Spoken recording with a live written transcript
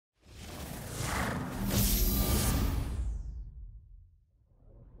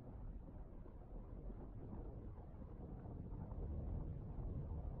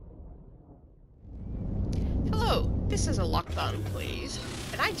This is a Lockdown Plays,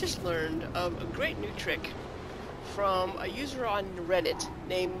 and I just learned of a great new trick from a user on Reddit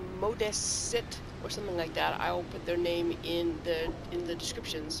named modessitt or something like that. I'll put their name in the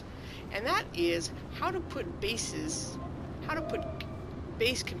descriptions, and that is how to put base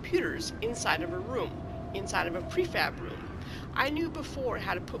computers inside of a room, inside of a prefab room. I knew before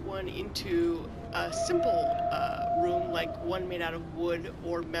how to put one into a simple room, like one made out of wood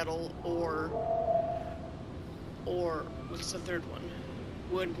or metal or what's the third one?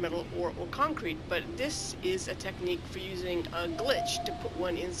 Wood, metal, or concrete. But this is a technique for using a glitch to put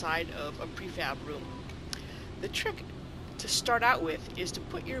one inside of a prefab room. The trick to start out with is to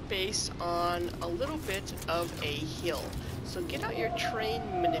put your base on a little bit of a hill. So get out your terrain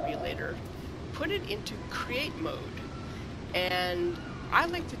manipulator, put it into create mode, and I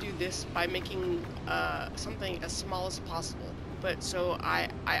like to do this by making something as small as possible. But so I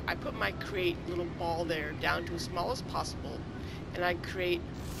put my create little ball there down to as small as possible, and I create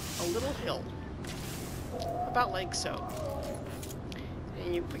a little hill, about like so.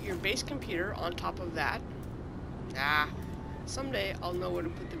 And you put your base computer on top of that. Someday I'll know where to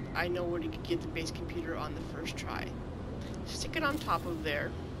put I know where to get the base computer on the first try. Stick it on top of there,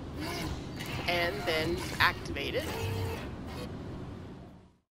 and then activate it.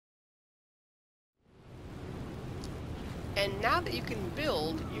 And now that you can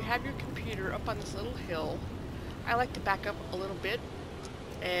build, you have your computer up on this little hill. I like to back up a little bit,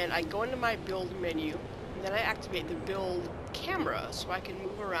 and I go into my build menu, and then I activate the build camera so I can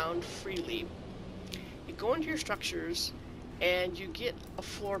move around freely. You go into your structures, and you get a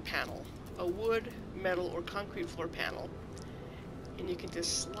floor panel, a wood, metal, or concrete floor panel, and you can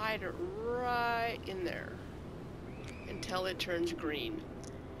just slide it right in there until it turns green,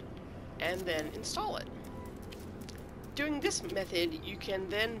 and then install it. Doing this method, you can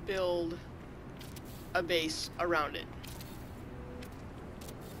then build a base around it.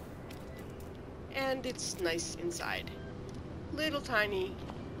 And it's nice inside. Little tiny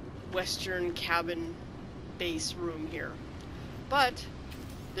western cabin base room here. But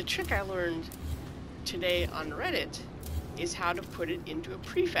the trick I learned today on Reddit is how to put it into a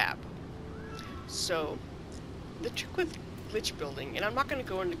prefab. So the trick with glitch building, and I'm not going to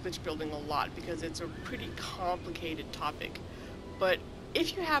go into glitch building a lot because it's a pretty complicated topic, but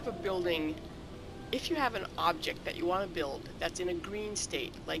if you have a building, if you have an object that you want to build that's in a green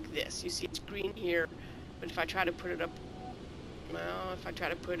state like this, you see it's green here, but if I try to put it up, well, if I try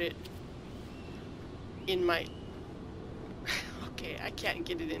to put it in my okay, I can't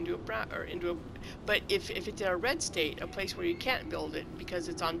get it into a brown or into a, but if it's in a red state, a place where you can't build it because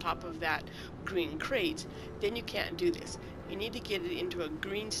it's on top of that green crate, then you can't do this. You need to get it into a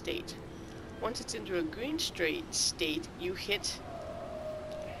green state. Once it's into a green state, you hit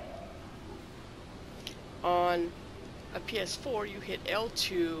on a PS4, you hit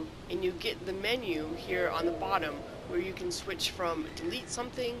L2, and you get the menu here on the bottom where you can switch from delete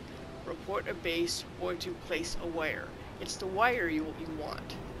something, report a base, or to place a wire. It's the wire you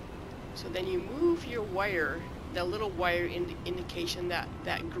want. So then you move your wire, that little wire indication,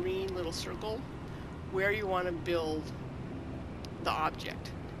 that green little circle, where you want to build the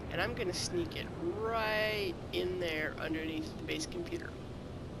object. And I'm going to sneak it right in there underneath the base computer.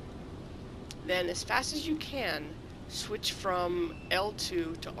 Then as fast as you can, switch from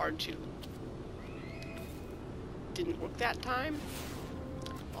L2 to R2. Didn't work that time.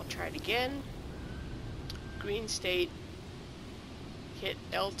 I'll try it again. Green state. Hit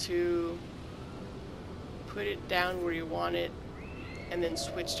L2, put it down where you want it, and then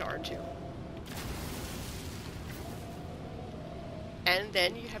switch to R2. And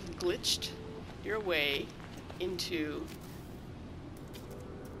then you have glitched your way into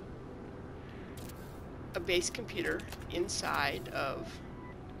a base computer inside of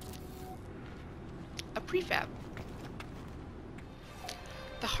a prefab.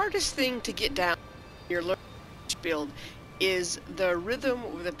 The hardest thing to get down in your build is the rhythm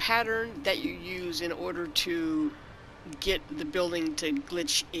or the pattern that you use in order to get the building to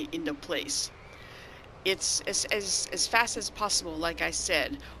glitch into place. It's as fast as possible, like I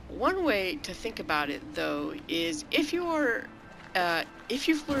said. One way to think about it, though, is if you've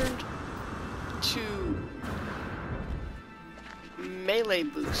learned to melee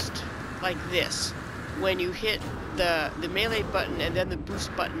boost like this, when you hit the melee button and then the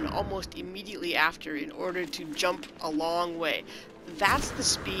boost button almost immediately after in order to jump a long way. That's the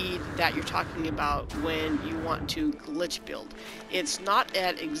speed that you're talking about when you want to glitch build. It's not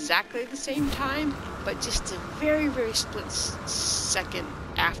at exactly the same time, but just a very, very split second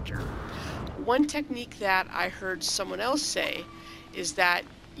after. One technique that I heard someone else say is that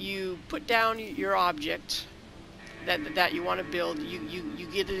you put down your object that you want to build, you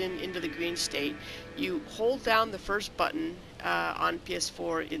get it into the green state. You hold down the first button on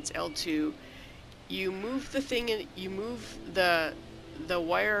PS4. It's L2. You move the thing in. You move the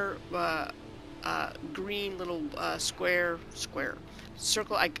wire green little square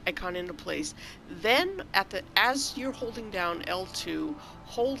circle icon into place. Then as you're holding down L2,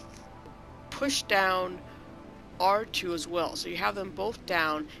 push down R2 as well. So you have them both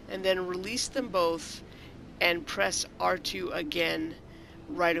down, and then release them both and press R2 again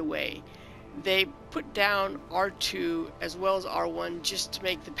right away. They put down R2 as well as R1 just to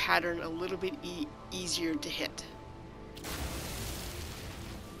make the pattern a little bit easier to hit.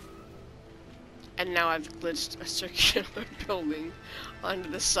 And now I've glitched a circular building onto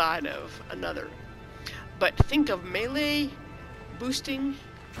the side of another. But think of melee boosting.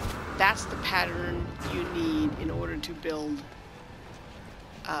 That's the pattern you need in order to build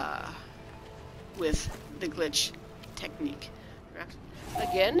with the glitch technique.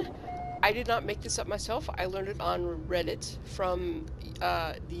 Again, I did not make this up myself. I learned it on Reddit from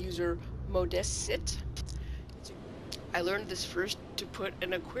the user modessitt. I learned this first to put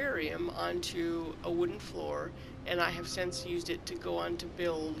an aquarium onto a wooden floor, and I have since used it to go on to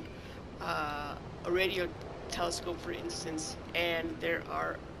build a radio telescope, for instance, and there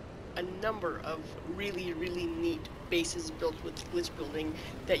are a number of really neat bases built with glitch building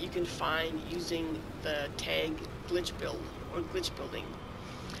that you can find using the tag glitch build or glitch building.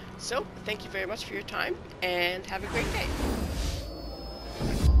 So, thank you very much for your time, and have a great day.